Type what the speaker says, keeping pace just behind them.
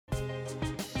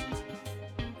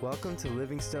Welcome to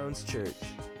Living Stones Church.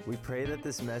 We pray that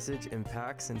this message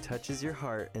impacts and touches your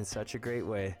heart in such a great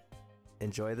way.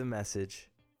 Enjoy the message.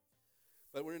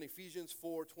 But we're in Ephesians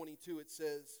 4:22. It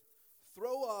says,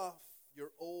 "Throw off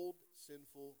your old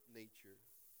sinful nature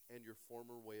and your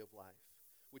former way of life,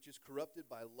 which is corrupted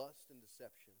by lust and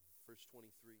deception." Verse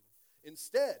 23.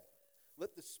 "Instead,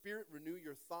 let the Spirit renew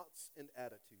your thoughts and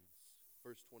attitudes."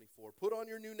 Verse 24. "Put on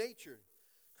your new nature,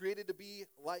 created to be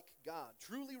like God,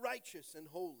 truly righteous and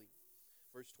holy."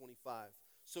 Verse 25.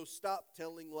 "So stop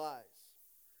telling lies.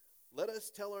 Let us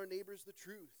tell our neighbors the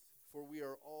truth, for we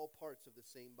are all parts of the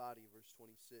same body." Verse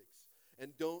 26.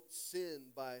 "And don't sin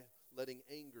by letting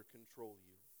anger control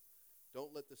you.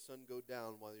 Don't let the sun go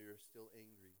down while you're still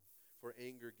angry, for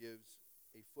anger gives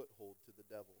a foothold to the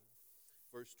devil."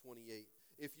 Verse 28.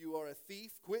 "If you are a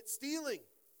thief, quit stealing.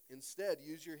 Instead,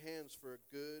 use your hands for a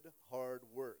good, hard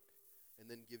work, and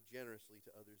then give generously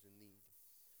to others in need."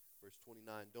 Verse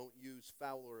 29. "Don't use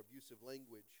foul or abusive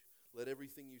language. Let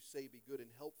everything you say be good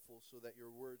and helpful, so that your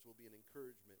words will be an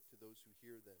encouragement to those who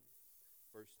hear them."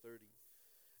 Verse 30.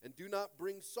 "And do not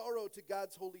bring sorrow to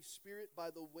God's Holy Spirit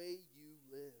by the way you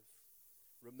live.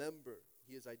 Remember,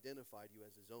 He has identified you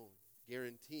as His own,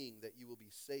 guaranteeing that you will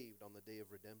be saved on the day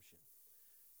of redemption."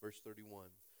 Verse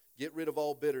 31. "Get rid of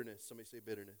all bitterness." Somebody say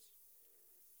bitterness.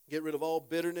 "Get rid of all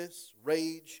bitterness,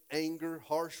 rage, anger,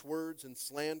 harsh words, and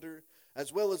slander,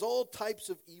 as well as all types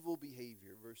of evil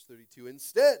behavior." Verse 32.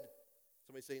 "Instead,"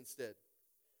 somebody say instead.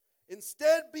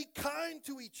 "Instead, be kind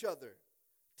to each other,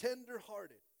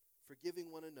 tender-hearted,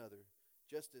 forgiving one another,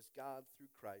 just as God through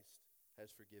Christ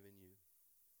has forgiven you."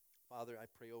 Father, I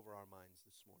pray over our minds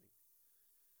this morning,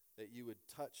 that you would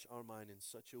touch our mind in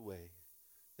such a way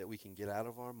that we can get out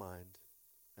of our mind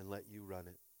and let you run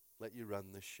it. Let you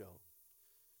run this show.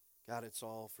 God, it's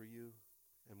all for you,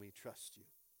 and we trust you.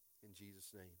 In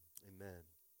Jesus' name, amen.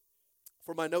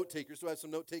 For my note takers, do I have some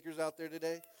note takers out there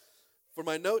today? For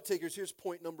my note takers, here's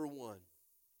point number one.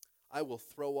 I will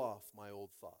throw off my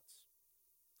old thoughts.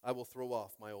 I will throw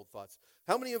off my old thoughts.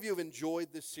 How many of you have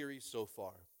enjoyed this series so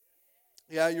far?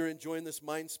 Yeah, you're enjoying this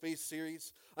Mind Space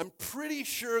series. I'm pretty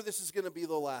sure this is going to be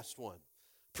the last one.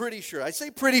 Pretty sure. I say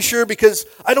pretty sure because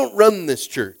I don't run this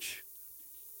church.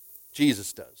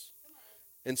 Jesus does.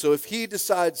 And so if he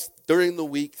decides during the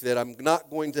week that I'm not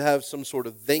going to have some sort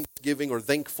of thanksgiving or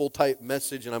thankful type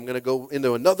message, and I'm going to go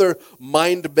into another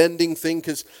mind-bending thing,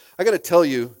 because I got to tell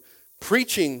you,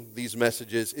 preaching these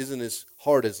messages isn't as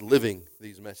hard as living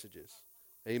these messages.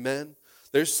 Amen?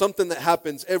 There's something that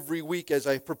happens every week as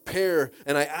I prepare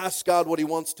and I ask God what he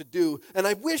wants to do. And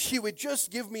I wish he would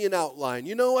just give me an outline.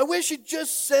 You know, I wish he'd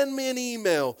just send me an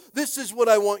email. This is what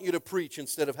I want you to preach,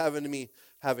 instead of having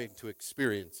to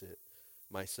experience it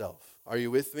myself. Are you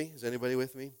with me? Is anybody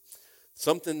with me?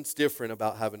 Something's different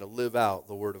about having to live out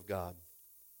the Word of God.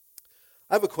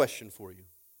 I have a question for you.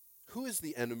 Who is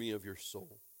the enemy of your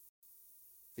soul?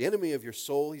 The enemy of your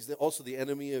soul, he's also the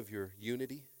enemy of your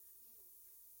unity.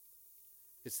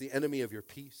 It's the enemy of your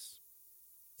peace.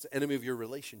 It's the enemy of your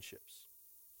relationships.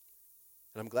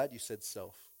 And I'm glad you said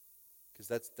self, because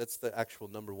that's the actual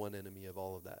number one enemy of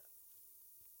all of that.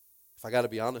 If I got to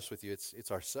be honest with you,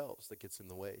 it's ourselves that gets in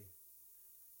the way.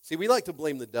 See, we like to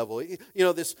blame the devil. You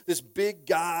know, this big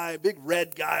guy, big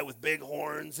red guy with big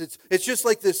horns. It's just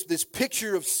like this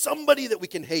picture of somebody that we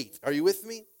can hate. Are you with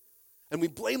me? And we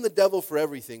blame the devil for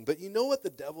everything. But you know what the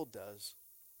devil does?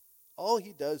 All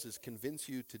he does is convince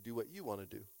you to do what you want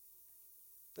to do.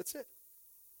 That's it.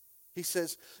 He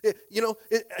says, you know,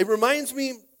 it reminds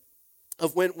me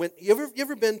of when you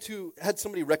ever had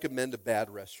somebody recommend a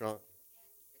bad restaurant?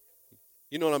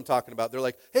 You know what I'm talking about. They're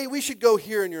like, "Hey, we should go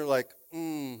here." And you're like,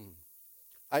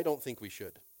 I don't think we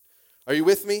should. Are you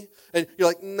with me? And you're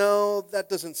like, "No, that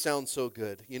doesn't sound so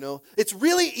good." You know, it's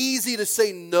really easy to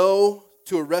say no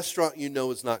to a restaurant you know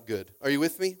is not good. Are you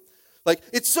with me? Like,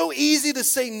 it's so easy to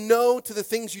say no to the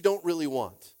things you don't really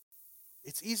want.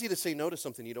 It's easy to say no to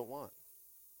something you don't want.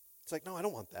 It's like, "No, I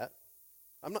don't want that.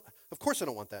 Of course I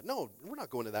don't want that. No, we're not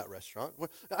going to that restaurant.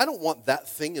 I don't want that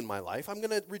thing in my life. I'm going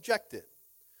to reject it."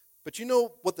 But you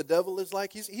know what the devil is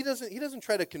like? He doesn't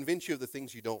try to convince you of the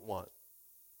things you don't want.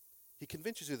 He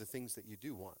convinces you of the things that you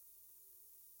do want.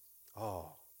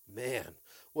 Oh, man,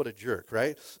 what a jerk,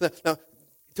 right? Now,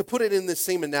 to put it in this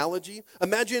same analogy,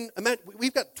 imagine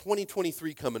we've got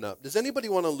 2023 coming up. Does anybody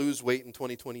want to lose weight in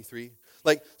 2023?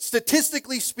 Like,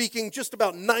 statistically speaking, just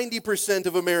about 90%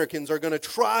 of Americans are going to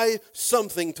try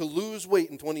something to lose weight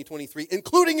in 2023,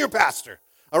 including your pastor.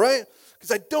 All right?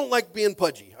 Because I don't like being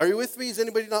pudgy. Are you with me? Does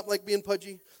anybody not like being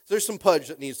pudgy? There's some pudge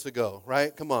that needs to go,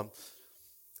 right? Come on.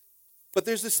 But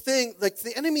there's this thing, like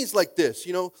the enemy's like this,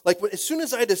 you know? Like as soon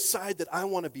as I decide that I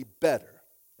want to be better,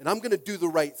 and I'm going to do the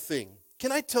right thing.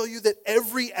 Can I tell you that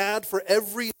every ad for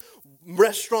every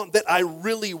restaurant that I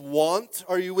really want,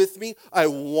 are you with me? I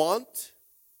want,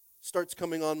 starts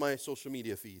coming on my social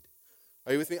media feed.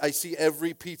 Are you with me? I see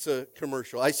every pizza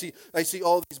commercial. I see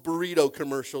all these burrito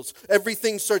commercials.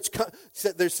 Everything starts,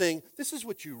 they're saying, this is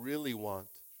what you really want.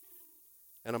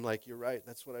 And I'm like, you're right,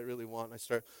 that's what I really want. I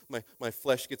start, my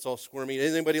flesh gets all squirmy.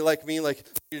 Anybody like me? Like,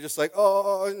 you're just like,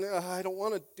 oh, no, I don't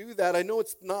want to do that. I know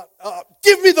it's not,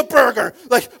 give me the burger.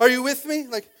 Like, are you with me?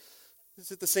 Like,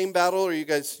 is it the same battle, or you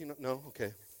guys, no?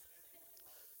 Okay.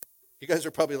 You guys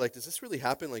are probably like, does this really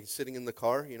happen? Like, sitting in the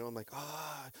car, I'm like,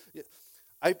 yeah.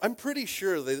 I'm pretty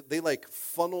sure they like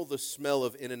funnel the smell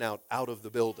of In-N-Out out of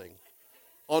the building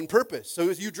on purpose. So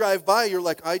as you drive by, you're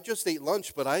like, I just ate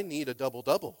lunch, but I need a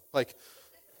double-double. Like,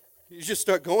 you just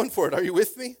start going for it. Are you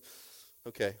with me?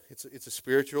 Okay, it's a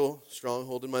spiritual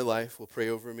stronghold in my life. Will pray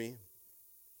over me.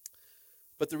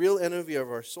 But the real enemy of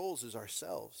our souls is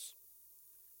ourselves.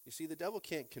 You see, the devil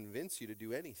can't convince you to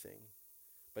do anything,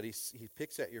 but he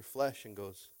picks at your flesh and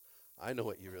goes, I know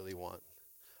what you really want.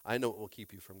 I know what will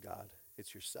keep you from God.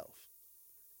 It's yourself.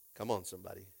 Come on,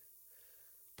 somebody.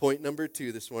 Point number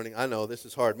 2 this morning. I know this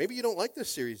is hard. Maybe you don't like this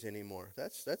series anymore.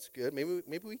 That's good.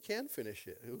 Maybe we can finish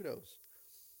it. Who knows?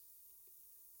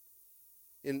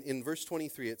 In verse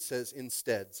 23, it says,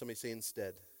 instead. Somebody say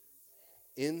instead.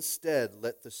 Instead,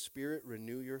 let the Spirit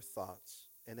renew your thoughts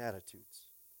and attitudes.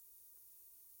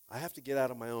 I have to get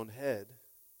out of my own head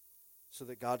so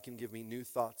that God can give me new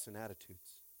thoughts and attitudes.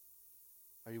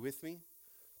 Are you with me?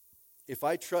 If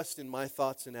I trust in my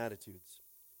thoughts and attitudes,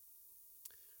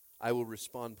 I will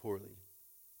respond poorly.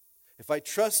 If I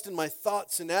trust in my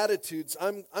thoughts and attitudes,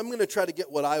 I'm going to try to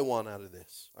get what I want out of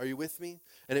this. Are you with me?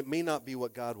 And it may not be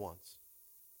what God wants.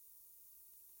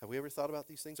 Have we ever thought about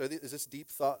these things? Is this deep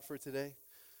thought for today?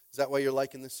 Is that why you're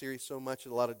liking this series so much?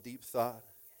 A lot of deep thought?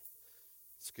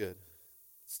 It's good.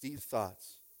 It's deep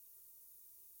thoughts.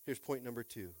 Here's point number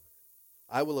 2.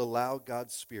 I will allow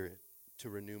God's Spirit to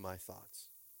renew my thoughts.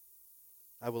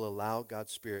 I will allow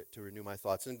God's Spirit to renew my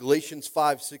thoughts. In Galatians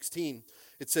 5:16,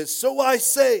 it says, so I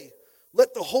say,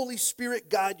 let the Holy Spirit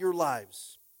guide your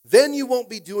lives. Then you won't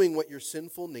be doing what your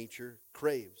sinful nature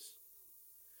craves.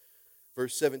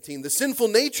 Verse 17, the sinful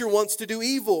nature wants to do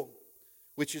evil,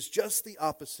 which is just the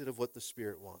opposite of what the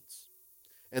Spirit wants.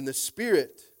 And the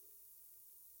Spirit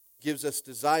gives us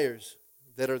desires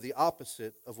that are the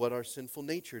opposite of what our sinful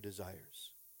nature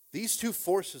desires. These two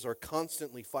forces are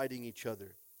constantly fighting each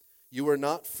other. You are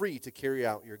not free to carry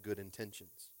out your good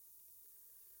intentions.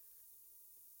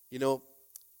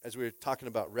 As we were talking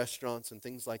about restaurants and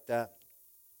things like that,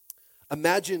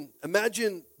 imagine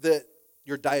that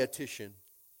your dietitian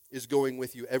is going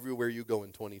with you everywhere you go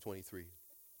in 2023.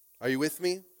 Are you with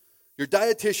me? Your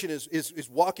dietitian is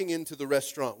walking into the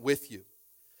restaurant with you.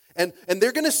 And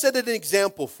they're going to set an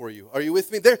example for you. Are you with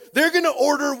me? They're going to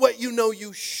order what you know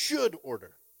you should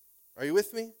order. Are you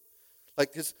with me?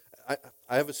 Like, because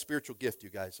I have a spiritual gift, you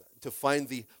guys, to find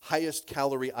the highest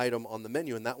calorie item on the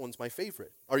menu, and that one's my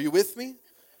favorite. Are you with me?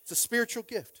 It's a spiritual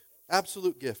gift.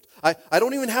 Absolute gift. I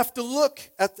don't even have to look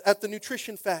at the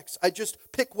nutrition facts. I just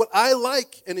pick what I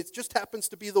like, and it just happens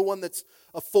to be the one that's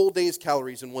a full day's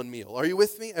calories in one meal. Are you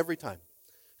with me? Every time.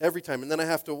 Every time. And then I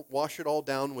have to wash it all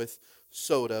down with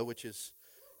soda, which is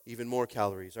even more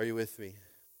calories. Are you with me?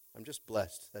 I'm just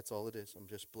blessed. That's all it is. I'm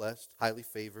just blessed, highly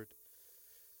favored.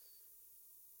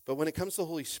 But when it comes to the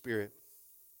Holy Spirit,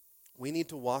 we need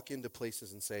to walk into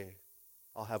places and say,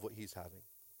 I'll have what He's having.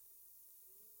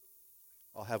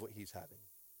 I'll have what He's having.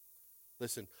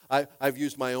 Listen, I've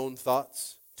used my own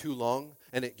thoughts too long,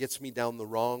 and it gets me down the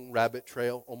wrong rabbit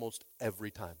trail almost every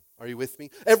time. Are you with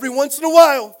me? Every once in a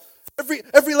while,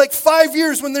 every like 5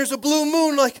 years when there's a blue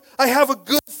moon, like I have a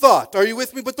good thought. Are you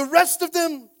with me? But the rest of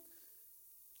them,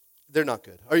 they're not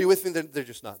good. Are you with me? They're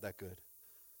just not that good.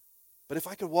 But if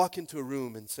I could walk into a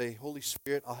room and say, Holy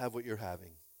Spirit, I'll have what you're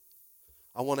having.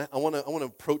 I want to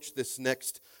approach this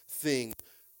next thing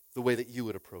the way that you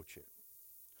would approach it.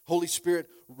 Holy Spirit,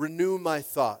 renew my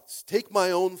thoughts. Take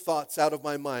my own thoughts out of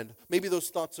my mind. Maybe those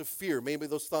thoughts of fear. Maybe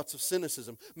those thoughts of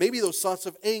cynicism. Maybe those thoughts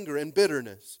of anger and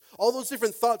bitterness. All those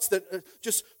different thoughts that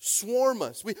just swarm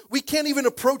us. We can't even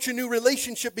approach a new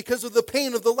relationship because of the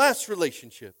pain of the last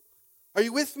relationship. Are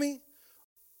you with me?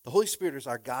 The Holy Spirit is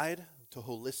our guide to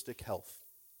holistic health.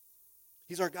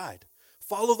 He's our guide.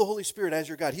 Follow the Holy Spirit as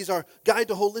your guide. He's our guide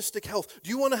to holistic health. Do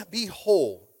you want to be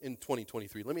whole in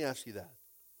 2023? Let me ask you that.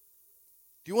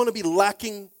 Do you want to be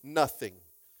lacking nothing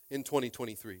in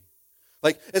 2023?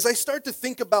 Like, as I start to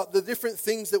think about the different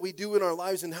things that we do in our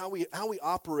lives and how we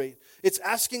operate, it's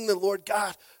asking the Lord,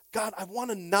 God, I want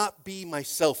to not be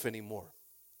myself anymore.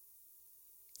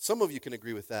 Some of you can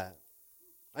agree with that.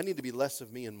 I need to be less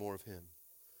of me and more of him.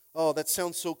 Oh, that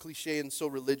sounds so cliche and so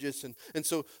religious and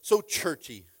so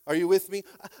churchy. Are you with me?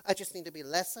 I just need to be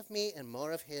less of me and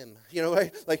more of him. You know,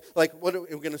 right? Like what are we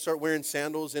going to start wearing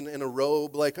sandals and a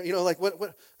robe? Like, you know, like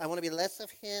what I want to be less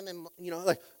of him and, you know,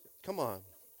 like, come on.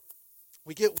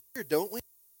 We get weird, don't we?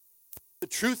 The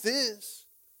truth is,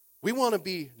 we want to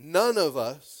be none of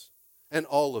us and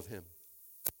all of him.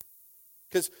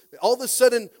 Because all of a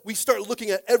sudden, we start looking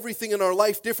at everything in our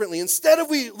life differently. Instead of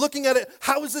we looking at it,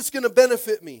 how is this going to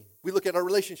benefit me? We look at our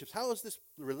relationships. How is this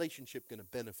relationship going to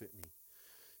benefit me?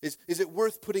 Is it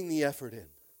worth putting the effort in?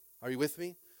 Are you with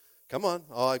me? Come on.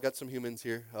 Oh, I got some humans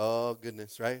here. Oh,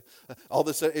 goodness, right? All of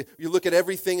a sudden, you look at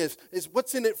everything as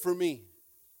what's in it for me?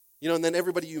 You know, and then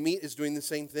everybody you meet is doing the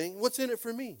same thing. What's in it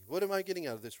for me? What am I getting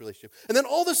out of this relationship? And then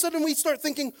all of a sudden, we start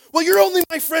thinking, well, you're only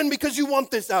my friend because you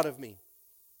want this out of me.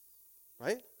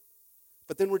 Right?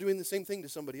 But then we're doing the same thing to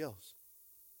somebody else.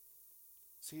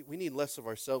 See, we need less of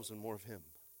ourselves and more of him.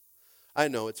 I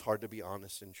know it's hard to be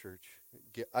honest in church.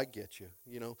 I get you.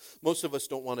 You know, most of us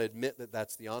don't want to admit that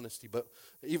that's the honesty, but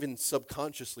even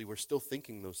subconsciously, we're still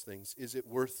thinking those things. Is it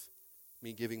worth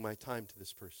me giving my time to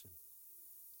this person?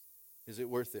 Is it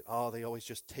worth it? Oh, they always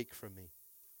just take from me.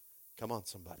 Come on,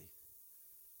 somebody.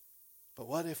 But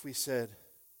what if we said,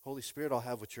 Holy Spirit, I'll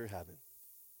have what you're having?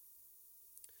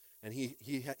 And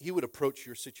he would approach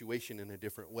your situation in a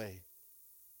different way.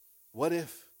 What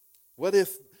if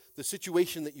the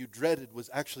situation that you dreaded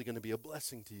was actually going to be a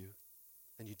blessing to you,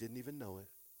 and you didn't even know it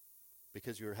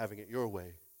because you were having it your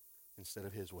way instead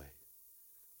of his way?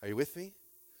 Are you with me?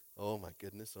 Oh my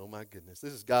goodness, oh my goodness.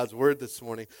 This is God's word this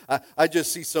morning. I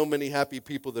just see so many happy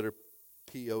people that are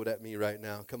PO'd at me right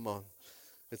now. Come on.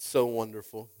 It's so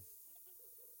wonderful.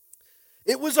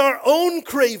 It was our own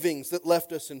cravings that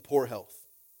left us in poor health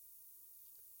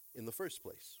in the first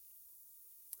place.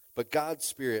 But God's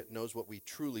Spirit knows what we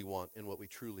truly want and what we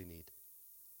truly need.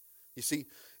 You see,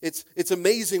 it's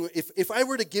amazing. If I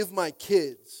were to give my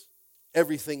kids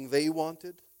everything they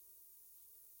wanted,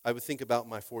 I would think about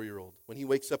my 4-year-old. When he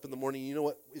wakes up in the morning, you know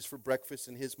what is for breakfast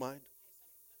in his mind?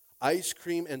 Ice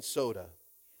cream and soda.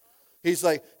 He's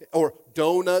like, or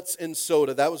donuts and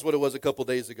soda. That was what it was a couple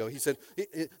days ago. He said,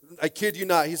 I kid you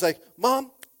not. He's like,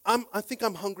 Mom, I think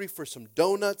I'm hungry for some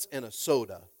donuts and a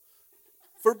soda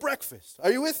for breakfast.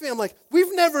 Are you with me? I'm like,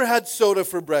 we've never had soda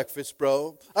for breakfast,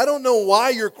 bro. I don't know why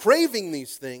you're craving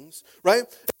these things, right?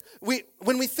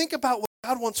 When we think about what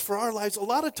God wants for our lives, a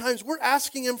lot of times we're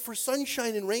asking him for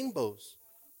sunshine and rainbows.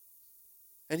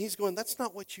 And he's going, that's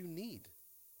not what you need.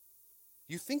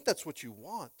 You think that's what you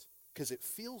want because it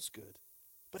feels good,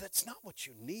 but it's not what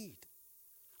you need.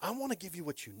 I want to give you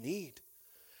what you need.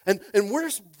 And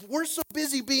we're so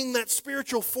busy being that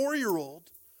spiritual 4-year-old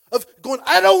of going,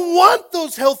 I don't want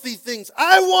those healthy things.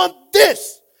 I want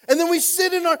this. And then we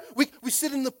sit in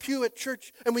the pew at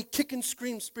church and we kick and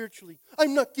scream spiritually.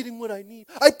 I'm not getting what I need.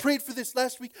 I prayed for this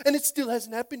last week and it still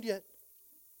hasn't happened yet.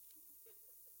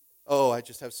 Oh, I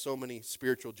just have so many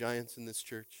spiritual giants in this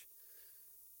church,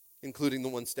 including the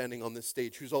one standing on this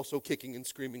stage who's also kicking and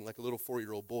screaming like a little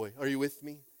 4-year-old boy. Are you with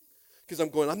me? Because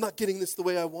I'm not getting this the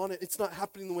way I want it. It's not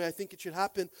happening the way I think it should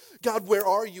happen. God, where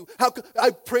are you? I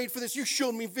prayed for this. You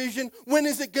showed me vision. When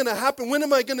is it going to happen? When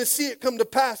am I going to see it come to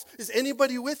pass? Is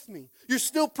anybody with me? You're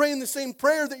still praying the same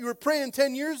prayer that you were praying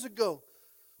 10 years ago.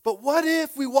 But what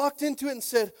if we walked into it and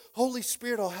said, Holy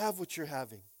Spirit, I'll have what you're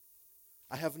having.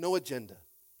 I have no agenda.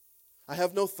 I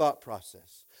have no thought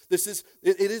process.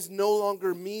 It is no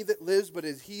longer me that lives, but it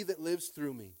is he that lives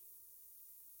through me.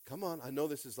 Come on, I know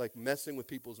this is like messing with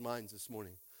people's minds this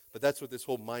morning, but that's what this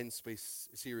whole Mind Space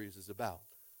series is about.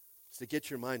 It's to get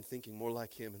your mind thinking more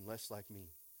like him and less like me.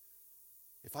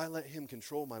 If I let him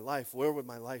control my life, where would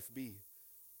my life be?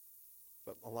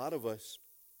 But a lot of us,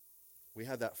 we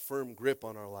have that firm grip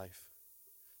on our life.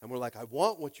 And we're like, I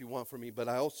want what you want from me, but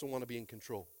I also want to be in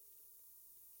control.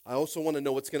 I also want to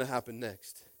know what's going to happen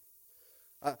next.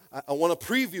 I want a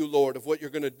preview, Lord, of what you're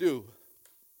going to do.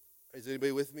 Is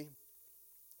anybody with me?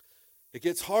 It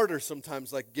gets harder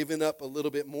sometimes, like giving up a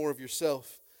little bit more of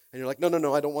yourself. And you're like,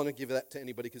 no, I don't want to give that to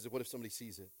anybody because what if somebody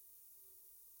sees it?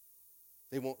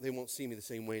 They won't see me the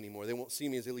same way anymore. They won't see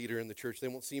me as a leader in the church. They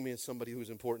won't see me as somebody who's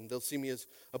important. They'll see me as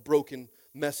a broken,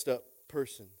 messed up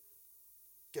person.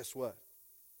 Guess what?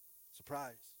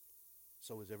 Surprise.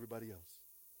 So is everybody else.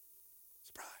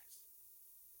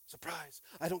 Surprise.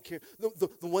 I don't care.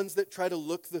 The ones that try to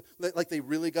look like they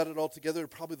really got it all together are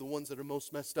probably the ones that are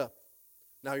most messed up.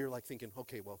 Now you're like thinking,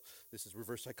 okay, well, this is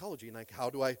reverse psychology, and like, how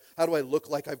do I look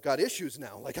like I've got issues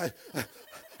now? Like I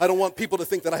don't want people to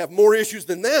think that I have more issues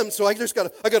than them, so I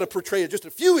gotta portray just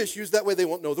a few issues. That way they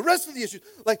won't know the rest of the issues.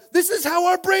 Like, this is how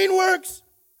our brain works.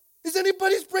 Does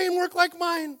anybody's brain work like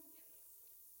mine?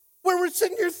 Where we're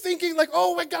sitting here thinking like,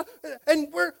 oh my God, and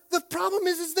the problem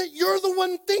is that you're the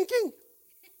one thinking.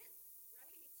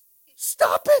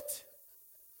 Stop it.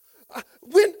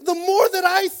 The more that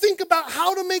I think about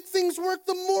how to make things work,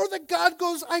 the more that God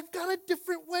goes, I've got a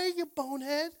different way, you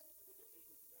bonehead.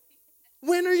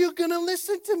 When are you going to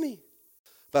listen to me?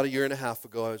 About a year and a half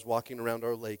ago, I was walking around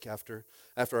our lake after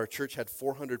our church had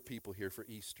 400 people here for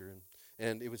Easter,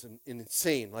 and it was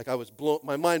insane. Like, I was blown,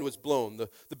 my mind was blown. The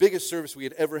biggest service we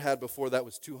had ever had before that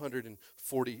was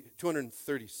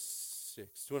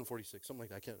 246, something like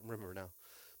that. I can't remember now.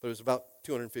 But it was about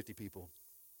 250 people.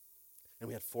 And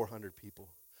we had 400 people.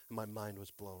 And my mind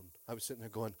was blown. I was sitting there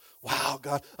going, wow,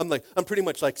 God. I'm pretty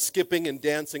much like skipping and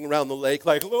dancing around the lake.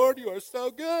 Like, Lord, you are so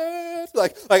good.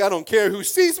 Like I don't care who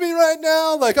sees me right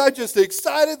now. Like, I'm just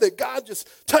excited that God just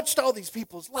touched all these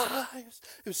people's lives.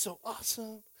 It was so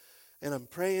awesome. And I'm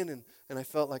praying, and I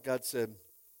felt like God said,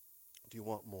 do you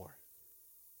want more?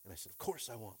 And I said, of course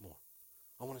I want more.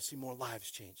 I want to see more lives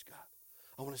change, God.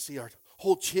 I want to see our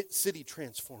whole city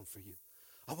transformed for you.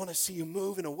 I want to see you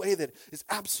move in a way that is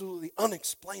absolutely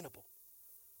unexplainable.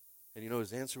 And you know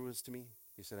his answer was to me?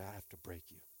 He said, I have to break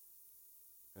you.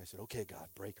 And I said, okay, God,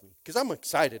 break me. Because I'm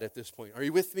excited at this point. Are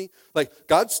you with me? Like,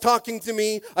 God's talking to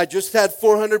me. I just had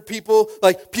 400 people.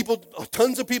 Like,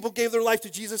 tons of people gave their life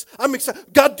to Jesus. I'm excited.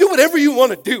 God, do whatever you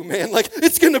want to do, man. Like,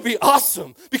 it's going to be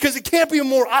awesome. Because it can't be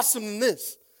more awesome than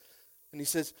this. And he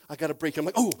says, I got to break you. I'm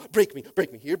like, oh, break me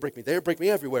here, break me there, break me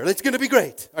everywhere. It's going to be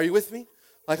great. Are you with me?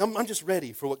 Like, I'm just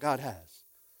ready for what God has.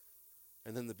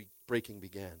 And then the breaking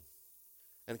began.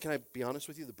 And can I be honest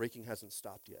with you? The breaking hasn't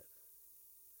stopped yet.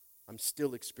 I'm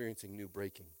still experiencing new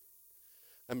breaking.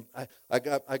 I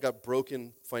got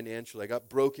broken financially. I got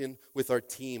broken with our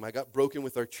team. I got broken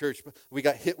with our church. We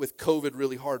got hit with COVID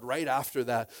really hard right after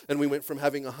that. And we went from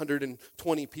having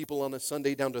 120 people on a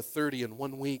Sunday down to 30 in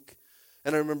 1 week.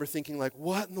 And I remember thinking like,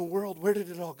 what in the world? Where did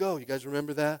it all go? You guys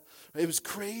remember that? It was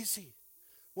crazy.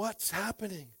 What's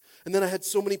happening? And then I had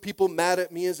so many people mad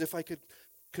at me as if I could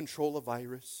control a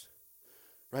virus.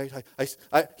 Right?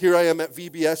 Here I am at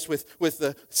VBS with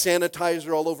the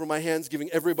sanitizer all over my hands, giving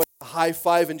everybody a high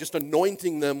five and just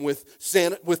anointing them with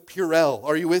Purell.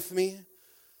 Are you with me?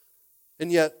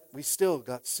 And yet we still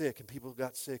got sick, and people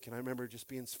got sick, and I remember just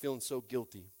feeling so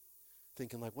guilty,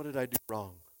 thinking like, what did I do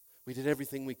wrong? We did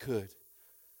everything we could.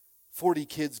 40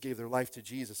 kids gave their life to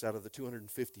Jesus out of the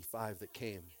 255 that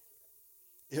came.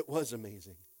 It was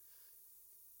amazing.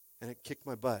 And it kicked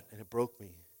my butt, and it broke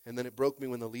me. And then it broke me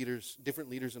when different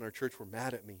leaders in our church were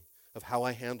mad at me of how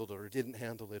I handled it or didn't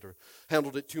handle it or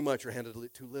handled it too much or handled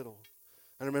it too little.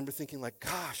 And I remember thinking like,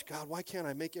 gosh, God, why can't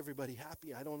I make everybody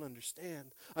happy? I don't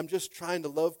understand. I'm just trying to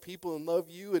love people and love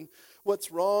you, and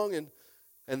what's wrong? And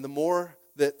the more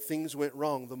that things went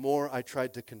wrong, the more I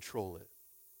tried to control it.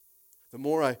 The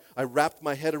more I wrapped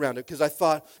my head around it, because I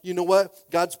thought, you know what?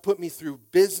 God's put me through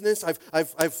business. I've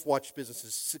watched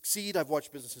businesses succeed. I've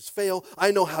watched businesses fail.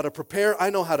 I know how to prepare. I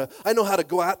know how to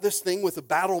go at this thing with a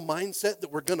battle mindset that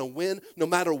we're going to win no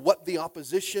matter what the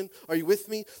opposition. Are you with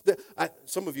me?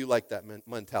 Some of you like that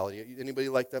mentality. Anybody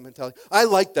like that mentality? I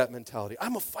like that mentality.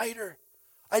 I'm a fighter.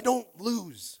 I don't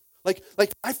lose. Like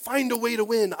I find a way to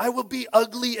win. I will be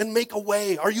ugly and make a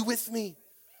way. Are you with me?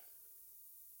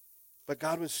 But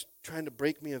God was trying to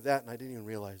break me of that, and I didn't even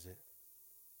realize it.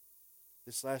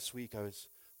 This last week, I was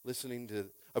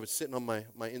sitting on my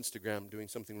Instagram doing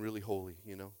something really holy,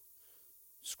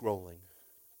 scrolling.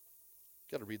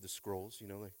 Got to read the scrolls,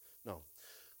 no.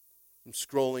 I'm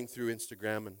scrolling through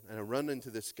Instagram, and I run into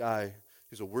this guy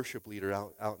who's a worship leader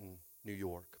out in New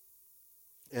York.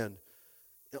 And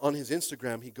on his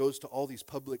Instagram, he goes to all these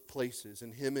public places,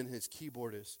 and him and his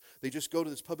keyboardist, they just go to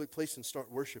this public place and start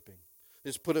worshiping.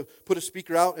 Just put a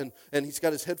speaker out, and he's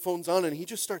got his headphones on, and he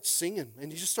just starts singing,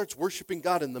 and he just starts worshiping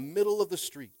God in the middle of the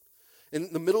street,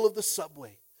 in the middle of the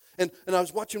subway. And I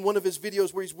was watching one of his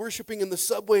videos where he's worshiping in the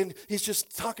subway, and he's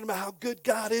just talking about how good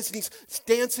God is, and he's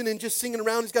dancing and just singing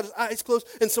around. He's got his eyes closed,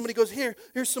 and somebody goes,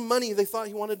 here's some money. They thought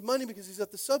he wanted money because he's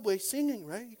at the subway singing,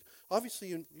 right?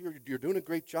 Obviously, you're doing a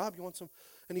great job. You want some?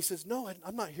 And he says, no,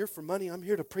 I'm not here for money. I'm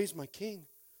here to praise my King.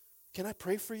 Can I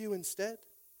pray for you instead?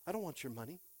 I don't want your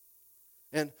money.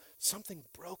 And something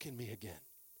broke in me again.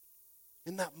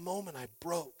 In that moment, I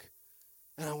broke.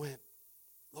 And I went,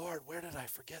 Lord, where did I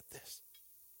forget this?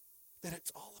 That it's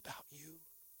all about you.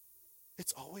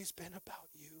 It's always been about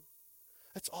you.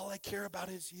 That's all I care about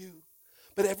is you.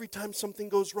 But every time something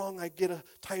goes wrong, I get a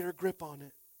tighter grip on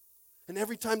it. And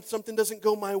every time something doesn't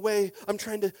go my way, I'm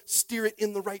trying to steer it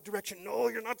in the right direction. No,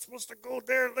 you're not supposed to go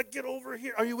there. Like, get over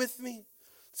here. Are you with me?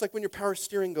 It's like when your power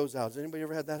steering goes out. Has anybody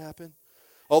ever had that happen?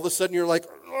 All of a sudden you're like,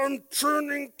 I'm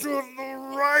turning to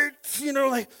the right.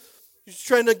 Like you're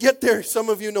trying to get there. Some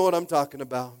of you know what I'm talking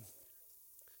about.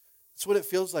 It's what it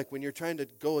feels like when you're trying to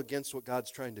go against what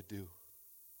God's trying to do.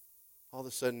 All of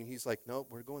a sudden he's like, nope,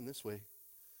 we're going this way.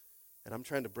 And I'm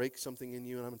trying to break something in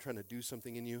you, and I'm trying to do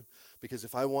something in you. Because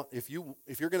if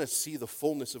you're going to see the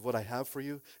fullness of what I have for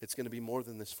you, it's going to be more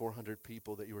than this 400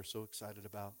 people that you were so excited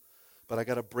about. But I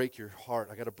got to break your heart.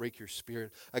 I got to break your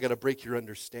spirit. I got to break your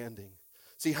understanding.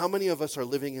 See, how many of us are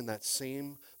living in that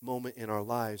same moment in our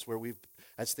lives where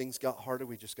as things got harder,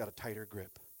 we just got a tighter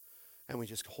grip. And we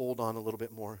just hold on a little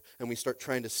bit more. And we start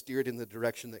trying to steer it in the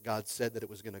direction that God said that it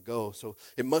was going to go. So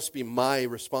it must be my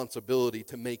responsibility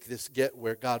to make this get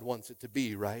where God wants it to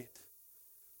be, right?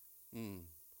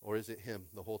 Or is it him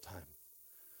the whole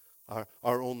time?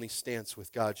 Our only stance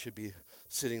with God should be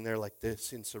sitting there like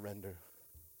this in surrender.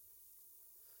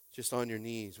 Just on your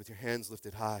knees with your hands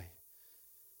lifted high.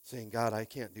 Saying, God, I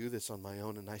can't do this on my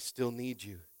own and I still need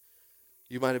you.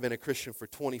 You might have been a Christian for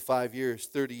 25 years,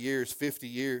 30 years, 50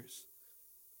 years.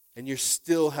 And you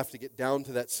still have to get down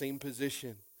to that same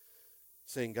position.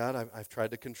 Saying, God, I've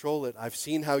tried to control it. I've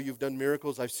seen how you've done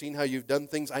miracles. I've seen how you've done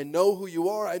things. I know who you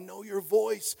are. I know your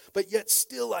voice. But yet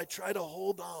still I try to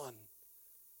hold on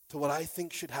to what I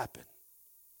think should happen.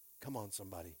 Come on,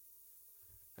 somebody.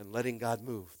 And letting God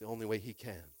move the only way he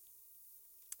can.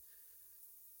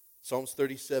 Psalms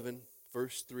 37,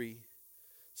 verse 3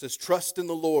 says, trust in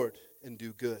the Lord and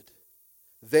do good.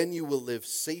 Then you will live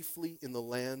safely in the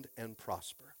land and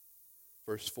prosper.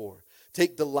 Verse 4,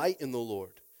 take delight in the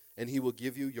Lord, and he will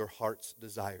give you your heart's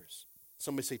desires.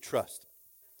 Somebody say trust.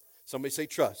 Somebody say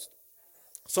trust.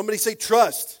 Somebody say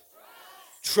trust.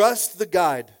 Trust the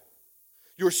guide,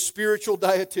 your spiritual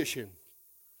dietitian.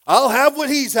 I'll have what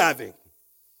he's having.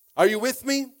 Are you with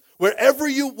me?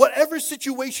 Whatever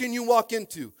situation you walk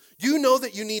into, you know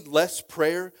that you need less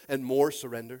prayer and more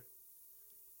surrender.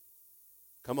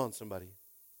 Come on, somebody.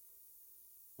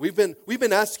 We've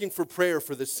been asking for prayer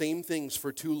for the same things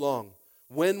for too long.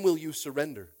 When will you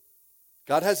surrender?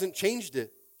 God hasn't changed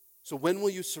it. So when will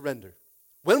you surrender?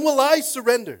 When will I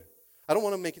surrender? I don't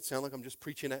want to make it sound like I'm just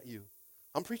preaching at you.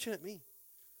 I'm preaching at me.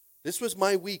 This was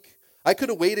my week. I could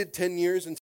have waited 10 years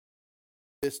until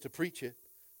this to preach it.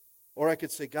 Or I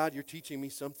could say, God, you're teaching me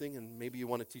something and maybe you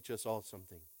want to teach us all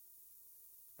something.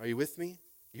 Are you with me?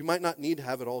 You might not need to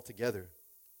have it all together.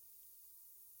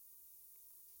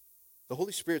 The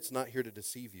Holy Spirit's not here to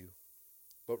deceive you,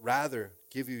 but rather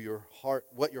give you your heart,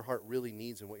 what your heart really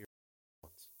needs and what your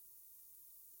heart wants.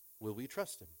 Will we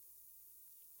trust him?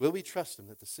 Will we trust him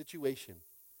that the situation,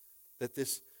 that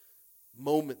this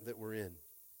moment that we're in,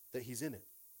 that he's in it,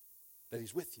 that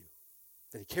he's with you,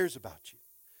 that he cares about you?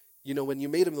 You know, when you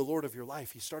made him the Lord of your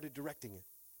life, he started directing it.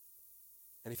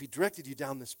 And if he directed you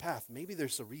down this path, maybe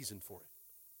there's a reason for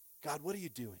it. God, what are you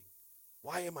doing?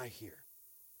 Why am I here?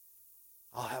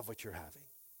 I'll have what you're having.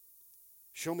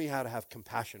 Show me how to have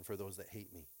compassion for those that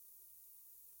hate me.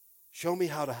 Show me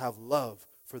how to have love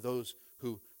for those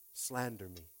who slander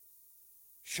me.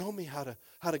 Show me how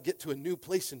to get to a new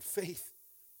place in faith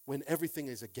when everything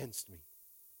is against me.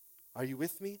 Are you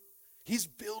with me? He's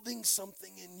building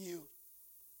something in you.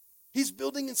 He's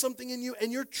building something in you,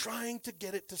 and you're trying to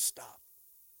get it to stop.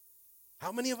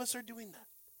 How many of us are doing that?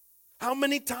 How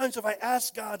many times have I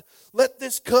asked God, let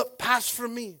this cup pass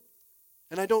from me?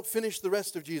 And I don't finish the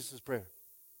rest of Jesus' prayer. It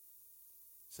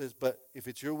says, but if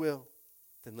it's your will,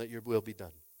 then let your will be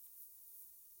done.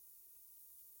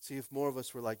 See, if more of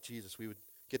us were like Jesus, we would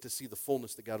get to see the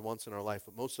fullness that God wants in our life.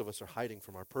 But most of us are hiding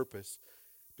from our purpose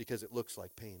because it looks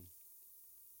like pain.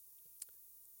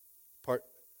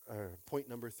 Point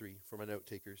number 3 for my note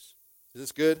takers. Is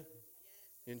this good?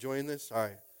 You enjoying this? All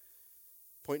right.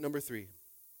 Point number 3.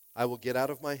 I will get out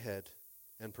of my head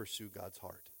and pursue God's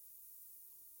heart.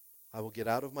 I will get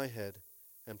out of my head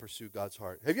and pursue God's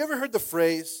heart. Have you ever heard the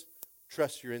phrase,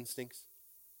 trust your instincts?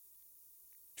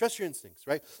 Trust your instincts,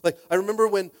 right? Like, I remember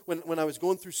when I was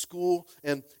going through school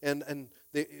and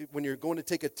when you're going to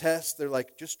take a test, they're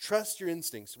like, just trust your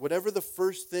instincts. Whatever the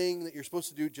first thing that you're supposed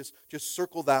to do, just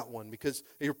circle that one because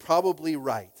you're probably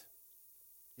right.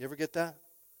 You ever get that?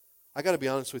 I got to be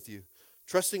honest with you.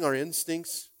 Trusting our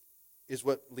instincts is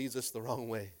what leads us the wrong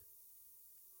way.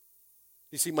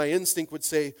 You see, my instinct would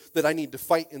say that I need to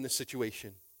fight in this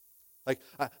situation. Like,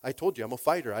 I told you, I'm a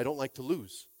fighter. I don't like to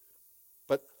lose.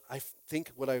 But I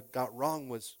think what I got wrong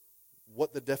was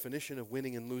what the definition of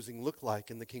winning and losing looked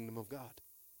like in the kingdom of God.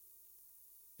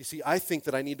 You see, I think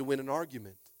that I need to win an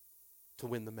argument to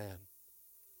win the man.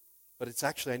 But it's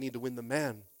actually I need to win the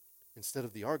man instead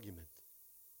of the argument.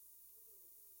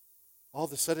 All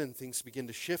of a sudden, things begin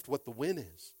to shift what the win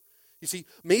is. You see,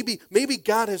 maybe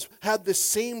God has had this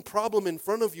same problem in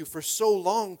front of you for so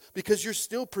long because you're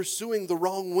still pursuing the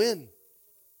wrong win.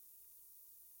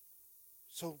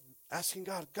 So asking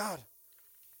God,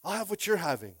 I'll have what you're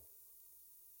having.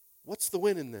 What's the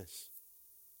win in this?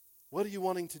 What are you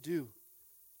wanting to do?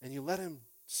 And you let him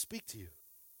speak to you.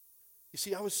 You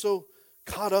see, I was so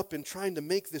caught up in trying to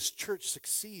make this church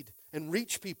succeed and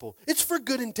reach people. It's for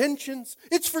good intentions.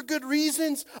 It's for good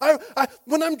reasons.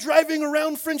 When I'm driving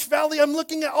around French Valley, I'm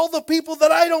looking at all the people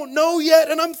that I don't know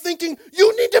yet, and I'm thinking,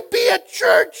 you need to be at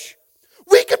church.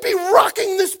 We could be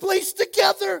rocking this place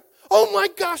together. Oh my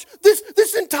gosh,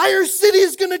 this entire city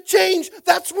is going to change.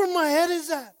 That's where my head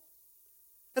is at.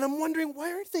 And I'm wondering,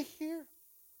 why aren't they here?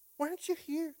 Why aren't you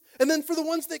here? And then for the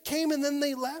ones that came and then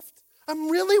they left,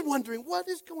 I'm really wondering, what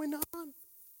is going on?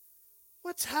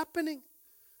 What's happening?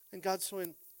 And God's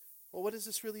saying, well, what is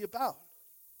this really about?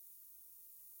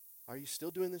 Are you still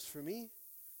doing this for me?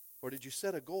 Or did you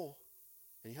set a goal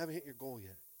and you haven't hit your goal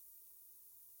yet?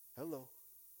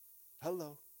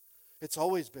 Hello. It's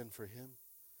always been for him.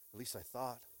 At least I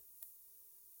thought.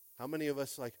 How many of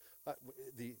us,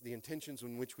 the intentions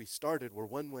in which we started were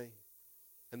one way,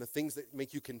 and the things that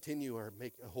make you continue are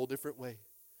make a whole different way.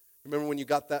 Remember when you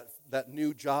got that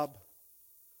new job,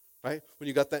 right? When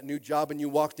you got that new job and you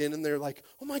walked in and they're like,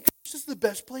 oh my gosh, this is the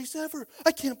best place ever.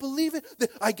 I can't believe it.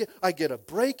 I get a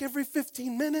break every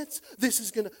 15 minutes. This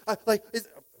is going to,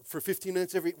 for 15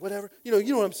 minutes every, whatever. You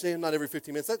know what I'm saying? Not every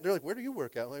 15 minutes. They're like, where do you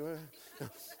work out? Like,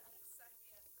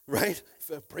 right?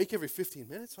 A break every 15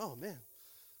 minutes? Oh, man.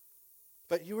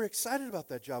 But you were excited about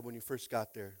that job when you first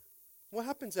got there. What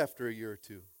happens after a year or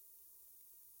two?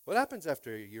 What happens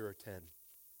after a year or 10?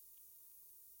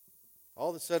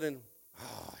 All of a sudden,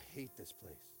 I hate this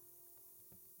place.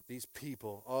 These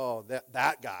people,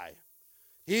 that guy.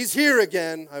 He's here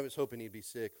again. I was hoping he'd be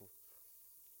sick.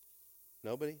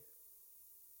 Nobody?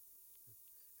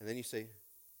 And then you say,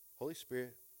 Holy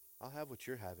Spirit, I'll have what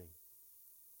you're having.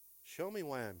 Show me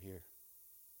why I'm here.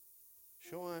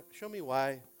 Show me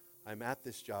why I'm at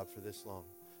this job for this long.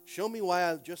 Show me why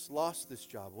I just lost this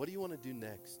job. What do you want to do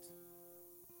next?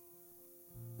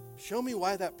 Show me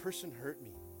why that person hurt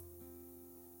me.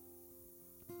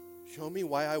 Show me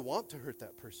why I want to hurt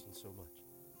that person so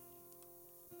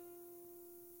much.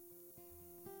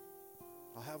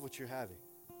 I'll have what you're having.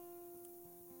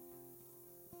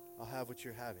 I'll have what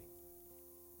you're having.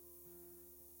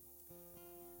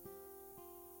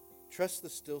 Trust the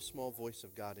still small voice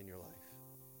of God in your life.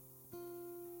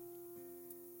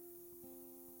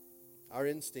 Our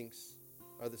instincts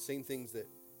are the same things that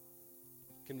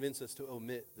convince us to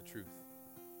omit the truth.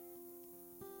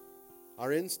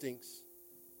 Our instincts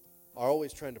are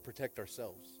always trying to protect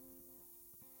ourselves.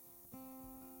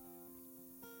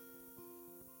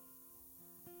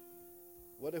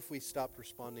 What if we stopped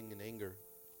responding in anger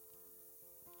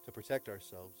to protect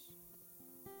ourselves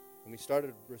and we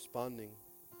started responding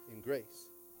in grace?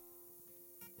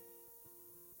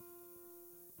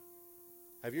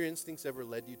 Have your instincts ever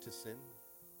led you to sin?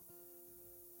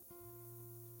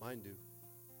 Mine do.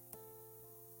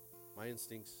 My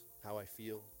instincts, how I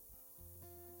feel,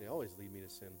 they always lead me to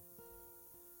sin.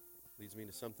 Leads me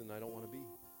to something I don't want to be.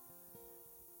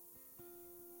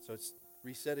 So it's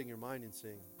resetting your mind and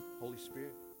saying, Holy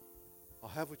Spirit, I'll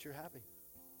have what you're having.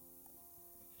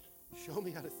 Show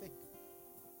me how to think.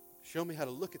 Show me how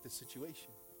to look at the situation.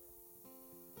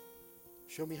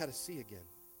 Show me how to see again.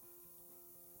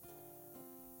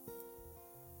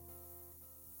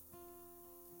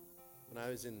 When I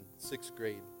was in 6th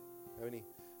grade,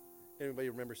 anybody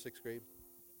remember 6th grade?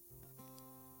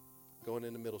 Going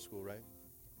into middle school, right?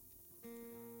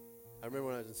 I remember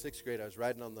when I was in 6th grade, I was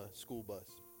riding on the school bus.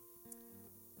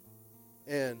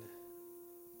 And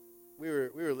we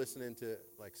were listening to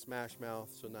like Smash Mouth,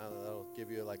 so now that'll give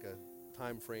you like a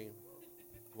time frame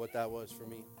of what that was for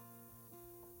me.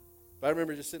 But I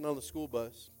remember just sitting on the school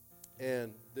bus,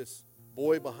 and this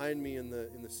boy behind me in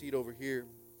the seat over here,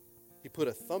 he put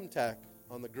a thumbtack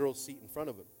on the girl's seat in front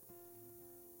of him.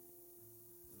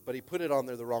 But he put it on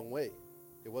there the wrong way.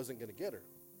 It wasn't going to get her.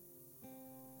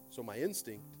 So my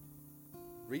instinct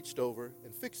reached over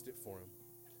and fixed it for him,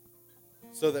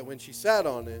 so that when she sat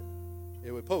on it,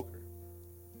 it would poke her.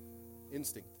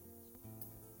 Instinct.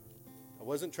 I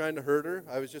wasn't trying to hurt her.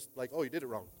 I was just like, oh, you did it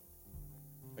wrong.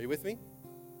 Are you with me?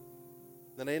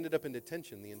 Then I ended up in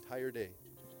detention the entire day.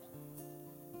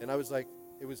 And I was like,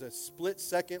 it was a split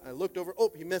second. I looked over,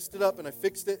 oh, he messed it up, and I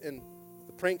fixed it, and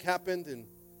the prank happened, and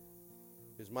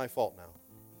It's my fault now.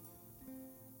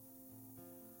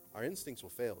 Our instincts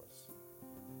will fail us.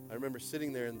 I remember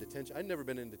sitting there in detention. I'd never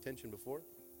been in detention before.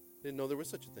 Didn't know there was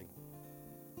such a thing.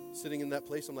 Sitting in that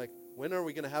place, I'm like, when are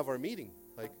we going to have our meeting?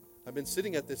 Like, I've been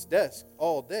sitting at this desk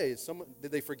all day.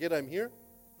 Did they forget I'm here?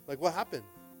 Like, what happened?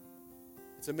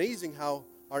 It's amazing how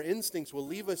our instincts will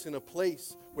leave us in a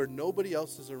place where nobody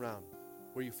else is around,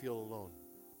 where you feel alone,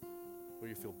 where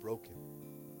you feel broken,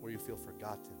 where you feel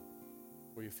forgotten,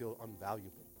 where you feel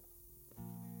unvaluable.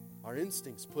 Our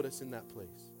instincts put us in that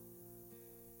place.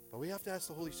 But we have to ask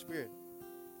the Holy Spirit,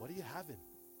 what do you have in?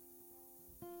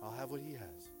 I'll have what He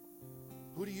has.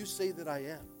 Who do you say that I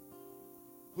am?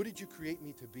 Who did you create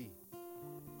me to be?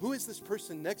 Who is this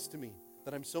person next to me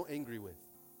that I'm so angry with?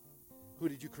 Who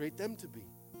did you create them to be?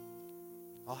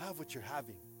 I'll have what you're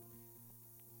having.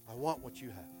 I want what you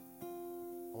have.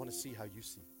 I want to see how you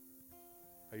see.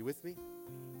 Are you with me?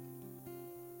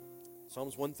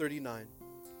 Psalms 139,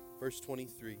 verse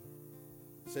 23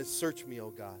 says, "Search me, O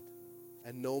God,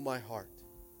 and know my heart.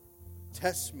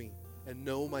 Test me and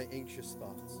know my anxious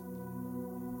thoughts."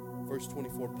 Verse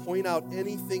 24, "Point out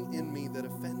anything in me that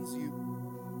offends you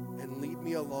and lead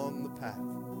me along the path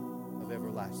of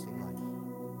everlasting life."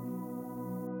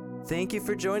 Thank you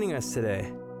for joining us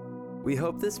today. We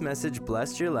hope this message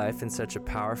blessed your life in such a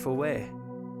powerful way.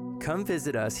 Come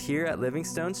visit us here at Living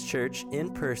Stones Church in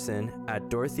person at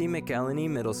Dorothy McElhenney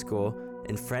Middle School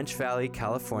in French Valley,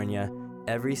 California,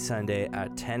 every Sunday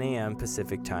at 10 a.m.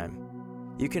 Pacific Time.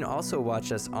 You can also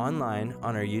watch us online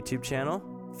on our YouTube channel,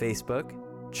 Facebook,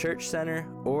 Church Center,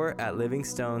 or at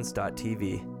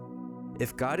livingstones.tv.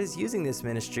 If God is using this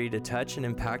ministry to touch and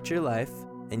impact your life,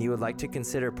 and you would like to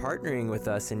consider partnering with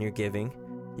us in your giving,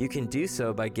 you can do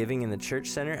so by giving in the Church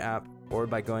Center app or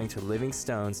by going to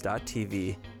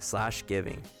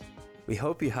livingstones.tv/giving. We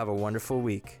hope you have a wonderful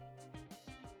week.